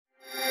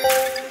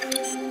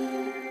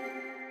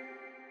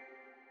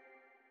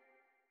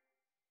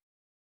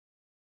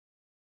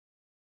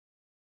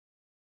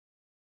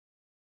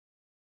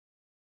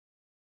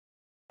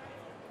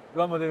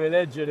l'uomo deve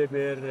leggere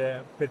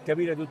per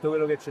capire tutto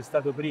quello che c'è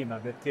stato prima,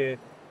 perché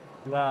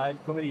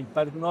come dire, il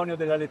patrimonio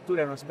della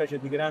lettura è una specie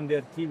di grande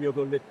archivio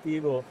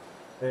collettivo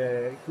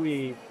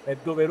cui è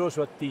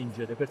doveroso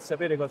attingere per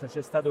sapere cosa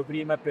c'è stato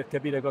prima e per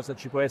capire cosa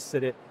ci può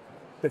essere,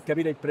 per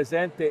capire il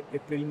presente e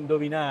per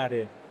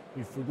indovinare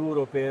il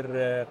futuro,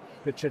 per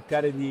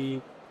cercare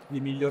di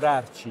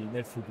migliorarci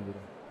nel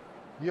futuro.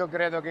 Io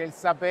credo che il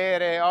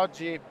sapere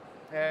oggi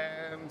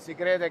si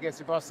crede che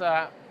si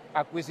possa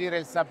acquisire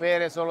il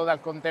sapere solo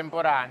dal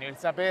contemporaneo. Il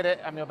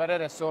sapere, a mio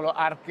parere, è solo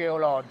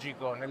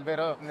archeologico,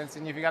 nel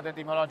significato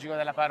etimologico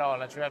della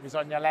parola, cioè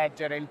bisogna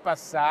leggere il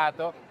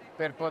passato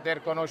per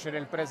poter conoscere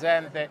il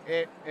presente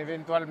e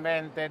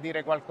eventualmente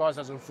dire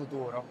qualcosa sul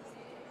futuro.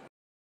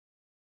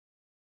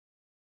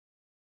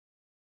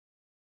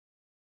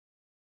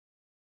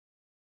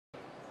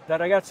 Da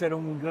ragazzo ero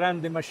un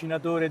grande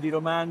macinatore di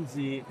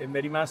romanzi e mi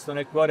è rimasto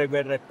nel cuore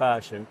Guerra e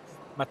Pace,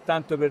 ma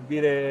tanto per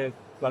dire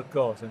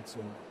qualcosa,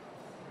 insomma.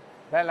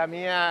 Beh, la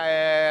mia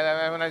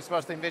è una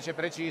risposta invece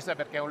precisa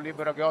perché è un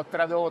libro che ho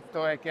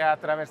tradotto e che ha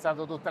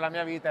attraversato tutta la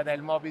mia vita ed è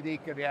il Moby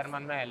Dick di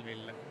Herman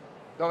Melville,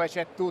 dove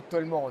c'è tutto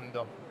il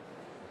mondo.